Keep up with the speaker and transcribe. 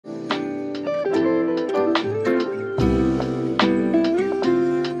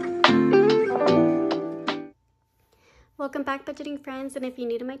Welcome back, budgeting friends, and if you're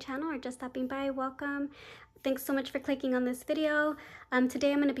new to my channel or just stopping by, welcome. Thanks so much for clicking on this video.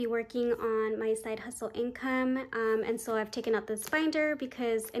 Today I'm going to be working on my side hustle income, and so I've taken out this binder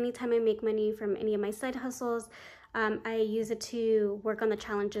because anytime I make money from any of my side hustles, I use it to work on the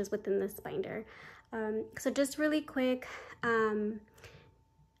challenges within this binder. So just really quick,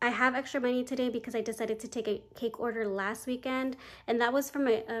 I have extra money today because I decided to take a cake order last weekend, and that was from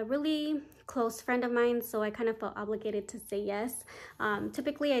a really close friend of mine, so I kind of felt obligated to say yes.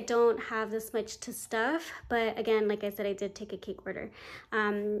 Typically I don't have this much to stuff, but again, like I said, I did take a cake order.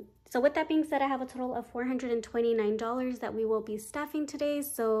 So with that being said, I have a total of $429 that we will be staffing today,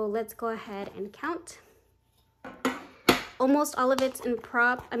 so let's go ahead and count. Almost all of it's in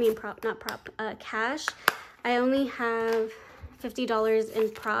cash. I only have $50 in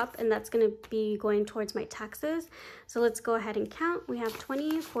prop, and that's going to be going towards my taxes. So let's go ahead and count. We have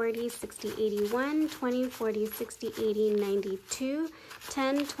 20, 40, 60, 81, 20, 40, 60, 80, 92,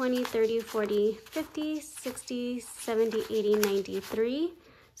 10, 20, 30, 40, 50, 60, 70, 80, 93.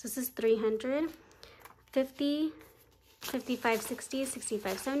 So this is 300, 50, 55, 60,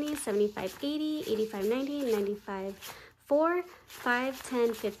 65, 70, 75, 80, 85, 90, 95, 4, 5,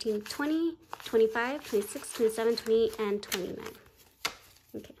 10, 15, 20, 25, 26, 27, 28, and 29.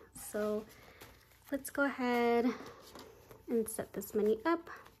 Okay, so let's go ahead and set this money up.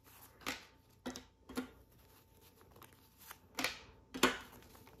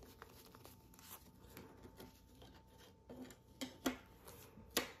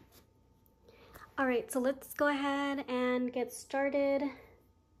 All right, so let's go ahead and get started.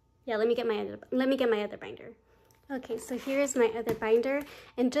 Yeah, let me get my other binder. Okay, so here's my other binder,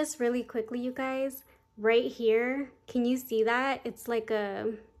 and just really quickly, you guys, right here, can you see that? It's like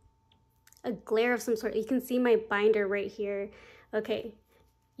a glare of some sort. You can see my binder right here. Okay,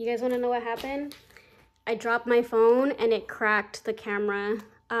 you guys want to know what happened? I dropped my phone and it cracked the camera.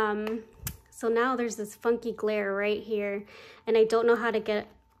 So now there's this funky glare right here, and I don't know how to get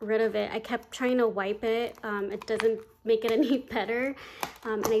rid of it. I kept trying to wipe it. It doesn't make it any better,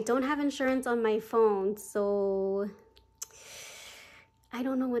 and I don't have insurance on my phone, so I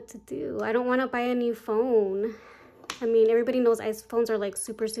don't know what to do. I don't want to buy a new phone. I mean, everybody knows iPhones are like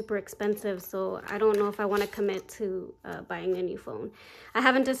super expensive, so I don't know if I want to commit to buying a new phone. I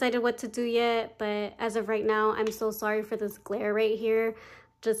haven't decided what to do yet, but as of right now, I'm so sorry for this glare right here.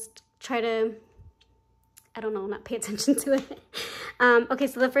 Just try to, I don't know, not pay attention to it. Okay,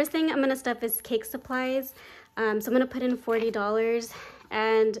 so the first thing I'm gonna stuff is cake supplies. So I'm gonna put in $40,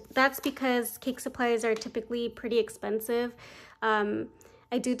 and that's because cake supplies are typically pretty expensive.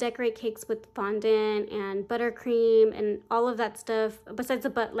 I do decorate cakes with fondant and buttercream and all of that stuff. Besides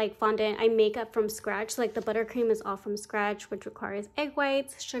the fondant, I make up from scratch. So like the buttercream is all from scratch, which requires egg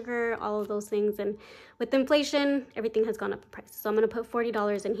whites, sugar, all of those things. And with inflation, everything has gone up in price. So I'm gonna put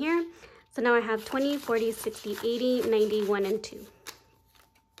 $40 in here. So now I have 20, 40, 60, 80, 91, and 2.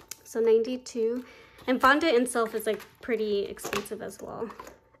 So 92. And fondant itself is like pretty expensive as well.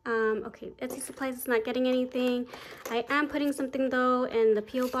 Okay, Etsy supplies is not getting anything. I am putting something though in the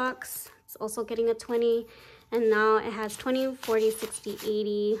P.O. box. It's also getting a 20. And now it has 20, 40, 60,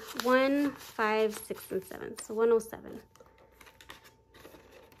 80, 1, 5, 6, and 7. So 107.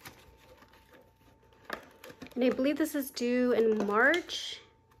 And I believe this is due in March.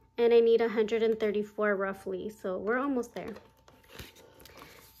 And I need 134 roughly. So we're almost there.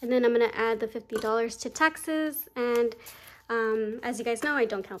 And then I'm going to add the $50 to taxes, and as you guys know, I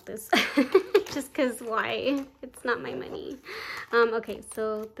don't count this just because why? It's not my money. Okay,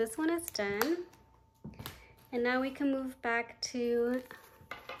 so this one is done, and now we can move back to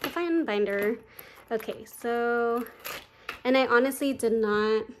the fine binder. Okay, so, and I honestly didn't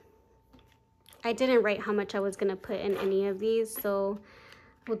write how much I was going to put in any of these, so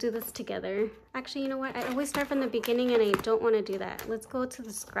we'll do this together. Actually, you know what? I always start from the beginning, and I don't want to do that. Let's go to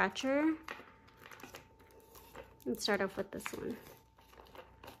the scratcher and start off with this one.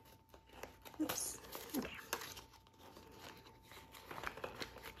 Oops. Okay.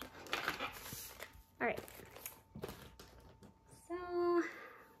 All right. So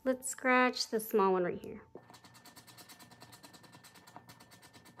let's scratch the small one right here.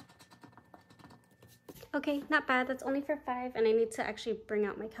 Okay, not bad. That's only for 5, and I need to actually bring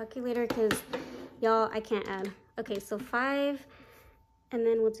out my calculator because, y'all, I can't add. Okay, so 5, and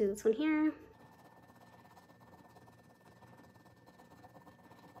then we'll do this one here.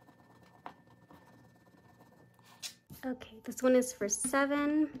 Okay, this one is for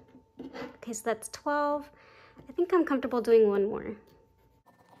 7. Okay, so that's 12. I think I'm comfortable doing one more.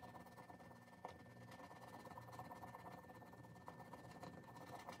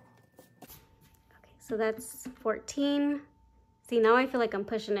 so that's 14. See, now I feel like I'm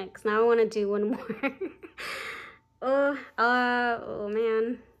pushing it because now I want to do one more. Oh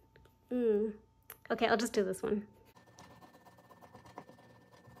man. Okay, I'll just do this one.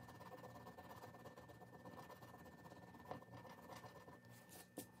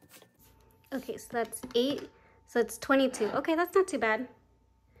 Okay, so that's 8. So it's 22. Okay, that's not too bad.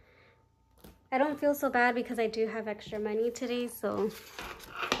 I don't feel so bad because I do have extra money today, so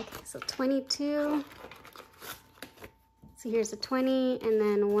okay, so 22. So here's a 20 and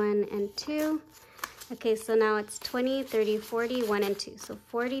then 1 and 2. Okay, so now it's 20, 30, 40, 1 and 2. So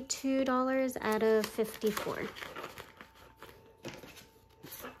 $42 out of 54.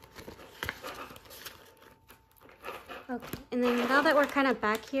 Okay, and then now that we're kind of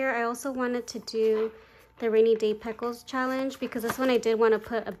back here, I also wanted to do the rainy day pickles challenge because this one I did want to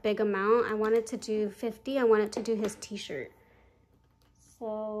put a big amount. I wanted to do 50. I wanted to do his t-shirt.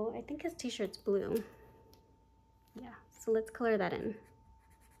 So I think his t-shirt's blue. Yeah, so let's color that in.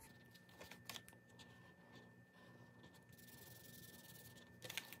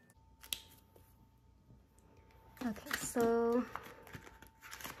 Okay, so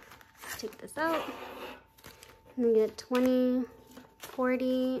let's take this out. And get 20,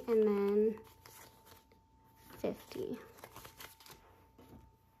 40, and then 50.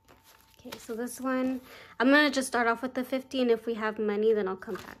 Okay, so this one, I'm gonna just start off with the 50, and if we have money, then I'll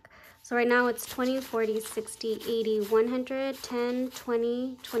come back. So right now it's 20, 40, 60, 80, 100, 10,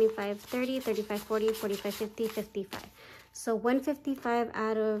 20, 25, 30, 35, 40, 45, 50, 55. So 155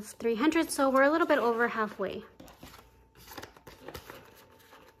 out of 300, so we're a little bit over halfway.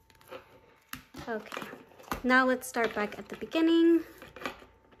 Okay, now let's start back at the beginning.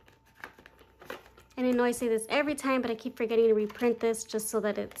 And I know I say this every time, but I keep forgetting to reprint this just so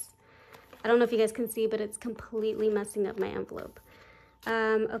that it's, I don't know if you guys can see, but it's completely messing up my envelope.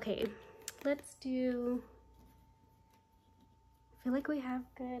 Okay, let's do, I feel like we have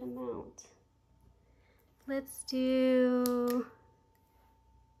good amount. Let's do,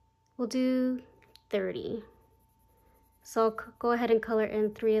 we'll do 30. So I'll go ahead and color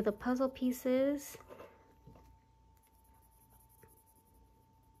in 3 of the puzzle pieces.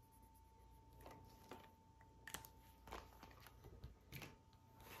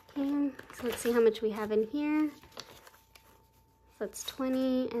 Okay, so let's see how much we have in here. So it's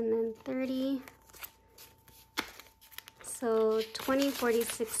 20 and then 30. So 20, 40,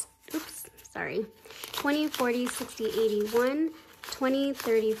 6, oops, sorry. 20, 40, 60, 81, 20,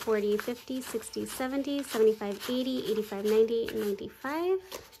 30, 40, 50, 60, 70, 75, 80, 85, 90, 95.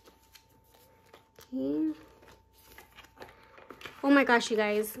 Okay. Oh my gosh, you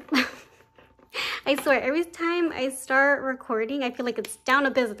guys. I swear, every time I start recording, I feel like it's down to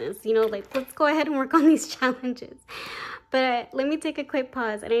business, you know, like let's go ahead and work on these challenges. But let me take a quick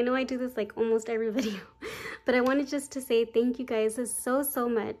pause, and I know I do this like almost every video, but I wanted just to say thank you guys so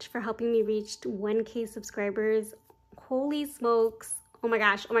much for helping me reach 1K subscribers. Holy smokes. Oh my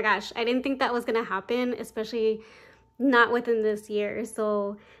gosh, I didn't think that was gonna happen, especially not within this year.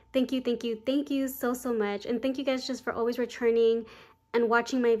 So thank you so much. And thank you guys just for always returning and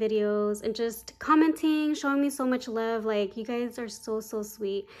watching my videos and just commenting, showing me so much love. Like, you guys are so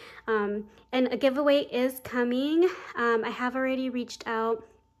sweet. And a giveaway is coming. I have already reached out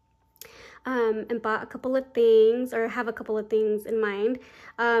and bought a couple of things, or have a couple of things in mind.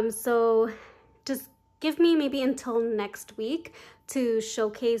 So just give me maybe until next week to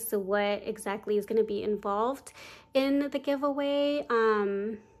showcase what exactly is going to be involved in the giveaway.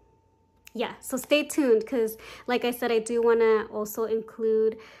 Yeah, so stay tuned, because like I said, I do want to also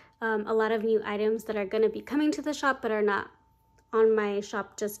include a lot of new items that are going to be coming to the shop but are not on my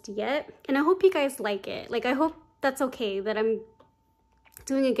shop just yet. And I hope you guys like it. Like, I hope that's okay that I'm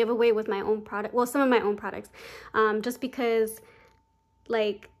doing a giveaway with my own product, well, some of my own products, just because,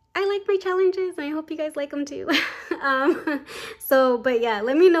 like, I like my challenges and I hope you guys like them too. So, but yeah,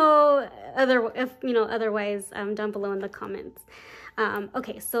 let me know otherwise down below in the comments.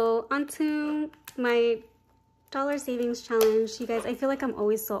 Okay, so onto my dollar savings challenge. You guys, I feel like I'm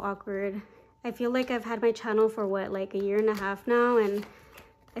always so awkward. I feel like I've had my channel for what, like 1.5 years now, and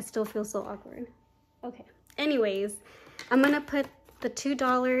I still feel so awkward. Okay, anyways, I'm gonna put the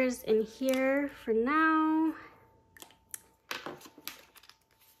 $2 in here for now.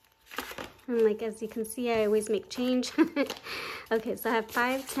 And like, as you can see, I always make change. Okay, so I have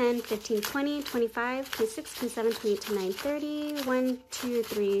 5, 10, 15, 20, 25, 26, 27, 28, 29, 30. 1, 2,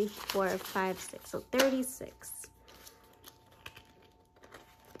 3, 4, 5, 6. So 36.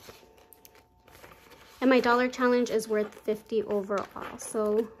 And my dollar challenge is worth 50 overall.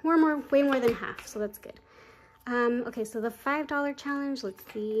 So we're way more than half, so that's good. Okay, so the $5 challenge, let's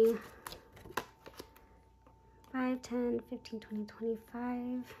see. 5, 10, 15, 20,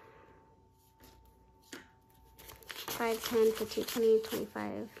 25. 5, 10, 15, 20,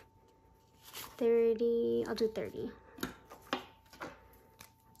 25, 30. I'll do 30.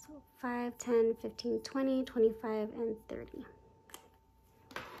 So 5, 10, 15, 20, 25, and 30.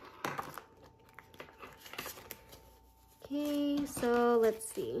 Okay, so let's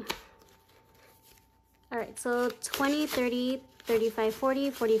see. All right, so 20, 30, 35, 40,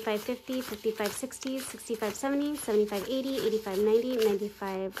 45, 50, 55, 60, 65, 70, 75, 80, 85, 90,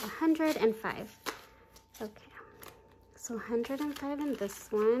 95, 100, and 5. Okay, so 105 in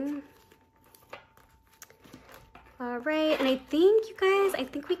this one. All right, and I think, you guys, I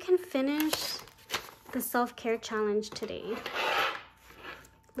think we can finish the self-care challenge today.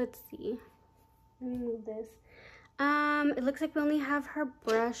 Let's see. Let me move this. It looks like we only have her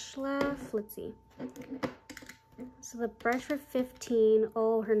brush left. Let's see. So the brush for 15.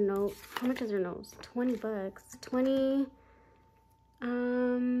 Oh, her nose. How much is her nose? 20 bucks. 20.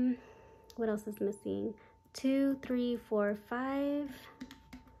 What else is missing? 2, 3, 4, 5.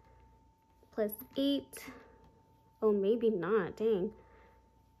 Plus 8. Oh, maybe not. Dang.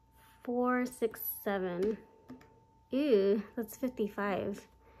 4, 6, 7. Ew, that's 55.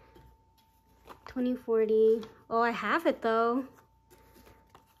 20, 40. Oh, I have it though.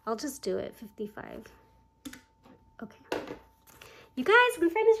 I'll just do it. 55. Okay. You guys, we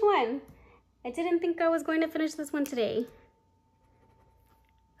finished one. I didn't think I was going to finish this one today.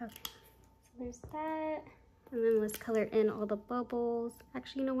 Okay. So there's that. And then let's color in all the bubbles.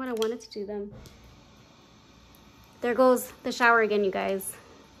 Actually, you know what? I wanted to do them. There goes the shower again, you guys.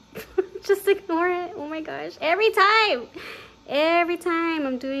 Just ignore it. Oh my gosh. Every time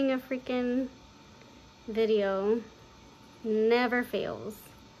I'm doing a freaking video, never fails.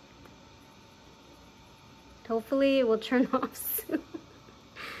 Hopefully it will turn off soon.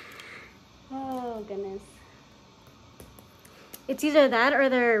 Oh goodness. It's either that or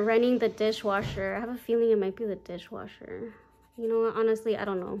they're running the dishwasher. I have a feeling it might be the dishwasher. You know what? Honestly, I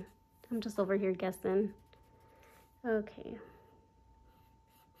don't know. I'm just over here guessing. Okay.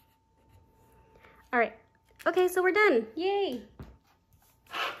 All right. Okay, so we're done. Yay.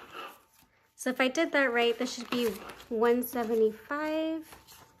 So if I did that right, this should be 175.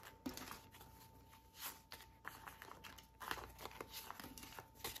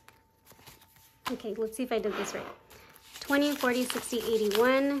 Okay, let's see if I did this right. 20, 40, 60,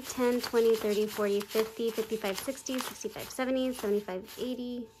 81, 10, 20, 30, 40, 50, 55, 60, 65, 70, 75,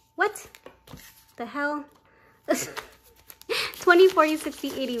 80. What the hell? 20, 40,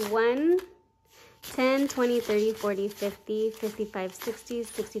 60, 81, 10, 20, 30, 40, 50, 55, 60,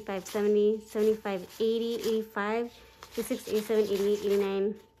 65, 70, 75, 80, 85, 86, 87, 88,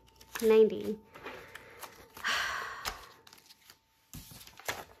 89, 90.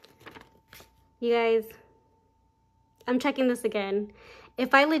 You guys, I'm checking this again.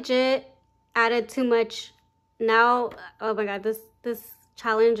 If I legit added too much now, oh my god, this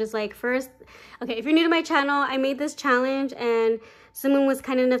challenge is like, first, okay, if you're new to my channel, I made this challenge and someone was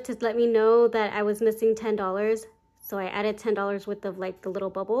kind enough to let me know that I was missing $10. So I added $10 worth of like the little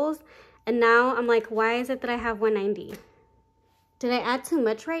bubbles. And now I'm like, why is it that I have 190? Did I add too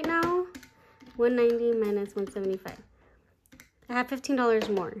much right now? 190 minus 175. I have $15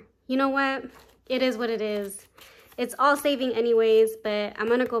 more. You know what? It is what it is. It's all saving anyways, but I'm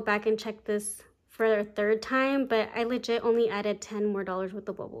gonna go back and check this for a third time, but I legit only added $10 more worth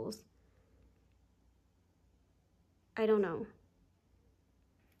of bubbles. I don't know.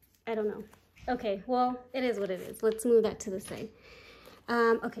 I don't know. Okay, well, it is what it is. Let's move that to the side.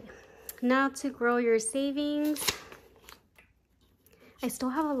 Okay, now to grow your savings. I still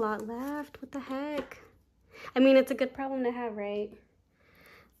have a lot left. What the heck? I mean, it's a good problem to have, right?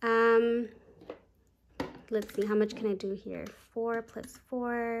 Let's see, how much can I do here? 4 plus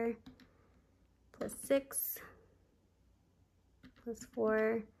 4 plus 6 plus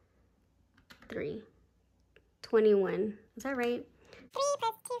 4, 3. 21. Is that right? 3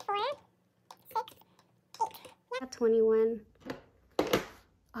 plus 2, 4, 6, 8. Yeah, 21.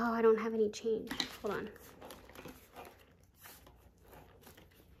 Oh, I don't have any change. Hold on.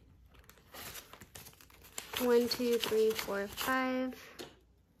 One, 2, 3, 4, 5.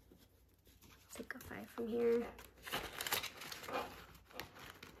 Take a 5 from here.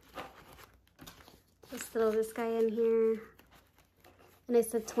 Let's throw this guy in here. And I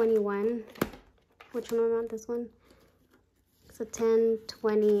said 21. Which one am I on? This one? So 10,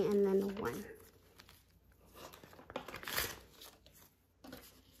 20, and then 1.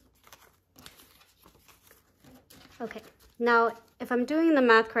 Okay. Now, if I'm doing the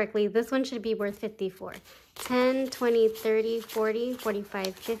math correctly, this one should be worth 54. 10, 20, 30, 40,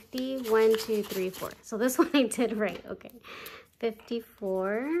 45, 50, 1, 2, 3, 4. So this one I did right. Okay,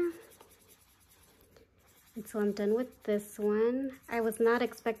 54. And so I'm done with this one. I was not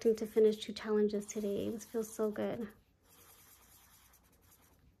expecting to finish 2 challenges today. This feels so good.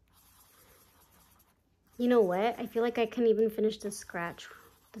 You know what? I feel like I can even finish the scratcher.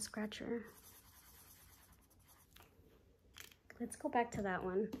 Let's go back to that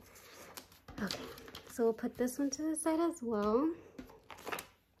one. Okay, so we'll put this one to the side as well.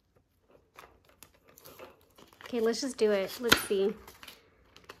 Okay, let's just do it. Let's see.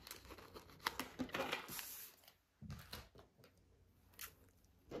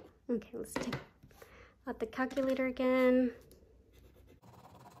 Okay, let's take out the calculator again.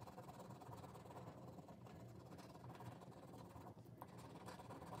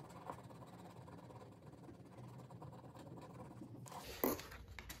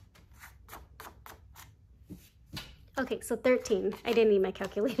 Okay, so 13. I didn't need my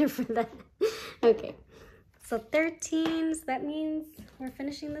calculator for that. Okay, so 13, so that means we're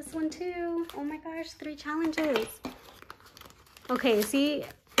finishing this one too. Oh my gosh, 3 challenges. Okay, see,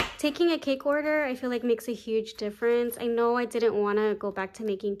 taking a cake order, I feel like makes a huge difference. I know I didn't want to go back to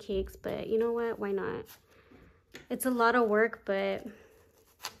making cakes, but you know what? Why not? It's a lot of work, but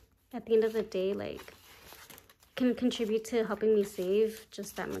at the end of the day, like, can contribute to helping me save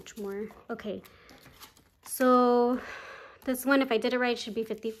just that much more. Okay. So this one, if I did it right, should be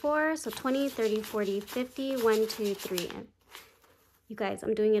 54. So 20, 30, 40, 50, 1, 2, 3. You guys,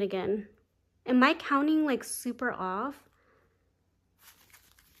 I'm doing it again. Am I counting like super off?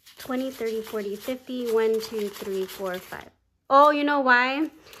 20, 30, 40, 50, 1, 2, 3, 4, 5. Oh, you know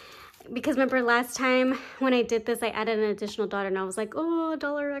why? Because remember last time when I did this, I added an additional dollar and I was like, oh,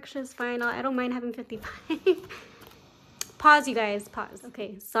 $1 extra is fine. I don't mind having 55. Pause, you guys, pause.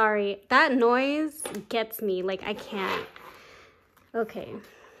 Okay, sorry. That noise gets me, like I can't. Okay,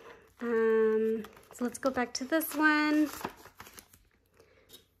 so let's go back to this one.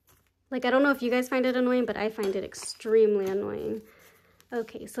 Like, I don't know if you guys find it annoying, but I find it extremely annoying.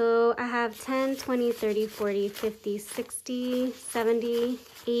 Okay, so I have 10, 20, 30, 40, 50, 60, 70,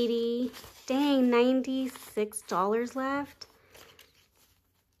 80, dang, $96 left.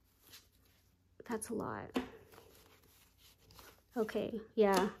 That's a lot. Okay,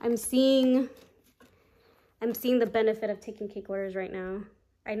 yeah, I'm seeing the benefit of taking cake orders right now.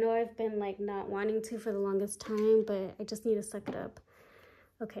 I know I've been like not wanting to for the longest time, but I just need to suck it up.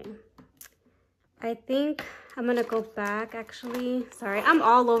 Okay, I think I'm gonna go back actually. Sorry, I'm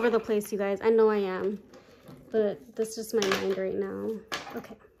all over the place, you guys. I know I am, but that's just my mind right now.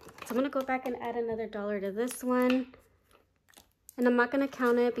 Okay, so I'm gonna go back and add another $1 to this one. And I'm not gonna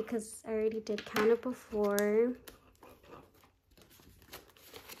count it because I already did count it before.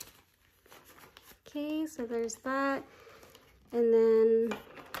 Okay, so there's that. And then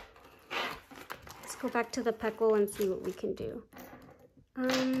let's go back to the peckle and see what we can do.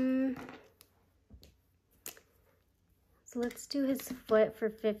 So let's do his foot for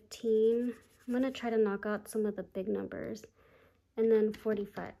 15. I'm gonna try to knock out some of the big numbers. And then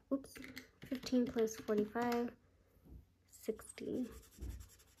 45, oops, 15 plus 45, 60.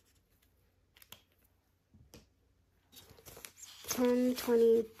 10,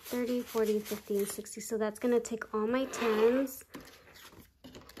 20, 30, 40, 50, and 60. So that's gonna take all my 10s.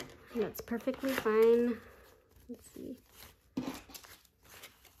 And that's perfectly fine. Let's see.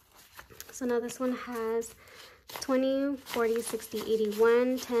 So now this one has 20, 40, 60,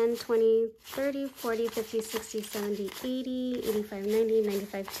 81, 10, 20, 30, 40, 50, 60, 70, 80, 85, 90,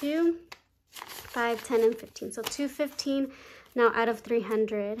 95, 2, 5, 10, and 15. So 215 now out of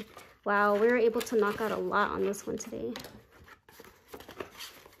 300. Wow, we were able to knock out a lot on this one today.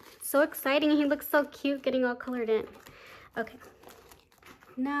 So exciting. He looks so cute getting all colored in. Okay.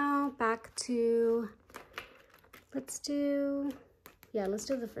 Now back to, let's do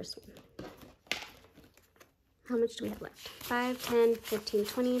the first one. How much do we have left? 5, 10, 15,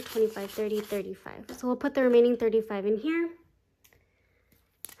 20, 25, 30, 35. So we'll put the remaining 35 in here.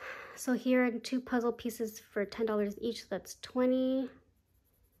 So here are 2 puzzle pieces for $10 each. So that's 20.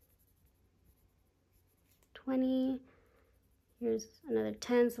 20. Here's another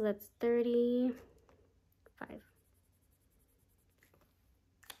 10, so that's 35.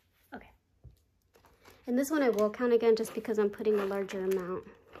 Okay. And this one I will count again just because I'm putting a larger amount.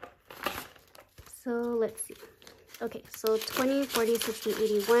 So let's see. Okay, so 20, 40, 60,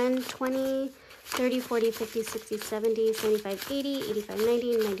 81, 20, 30, 40, 50, 60, 70, 75, 80, 85,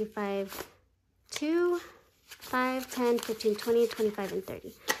 90, 95, 2, 5, 10, 15, 20, 25, and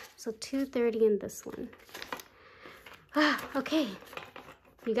 30. So 230 in this one. Okay.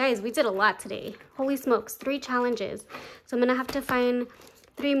 You guys, we did a lot today. Holy smokes, 3 challenges. So I'm gonna have to find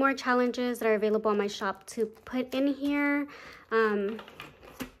 3 more challenges that are available on my shop to put in here.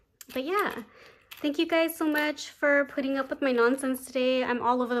 But yeah, thank you guys so much for putting up with my nonsense today. I'm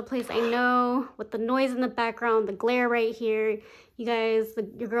all over the place, I know, with the noise in the background, the glare right here. You guys,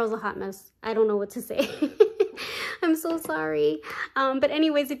 your girl's a hot mess. I don't know what to say. I'm so sorry. But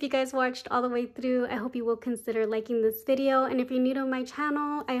anyways, if you guys watched all the way through, I hope you will consider liking this video. And if you're new to my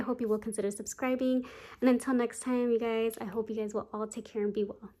channel, I hope you will consider subscribing. And until next time, you guys, I hope you guys will all take care and be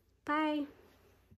well. Bye.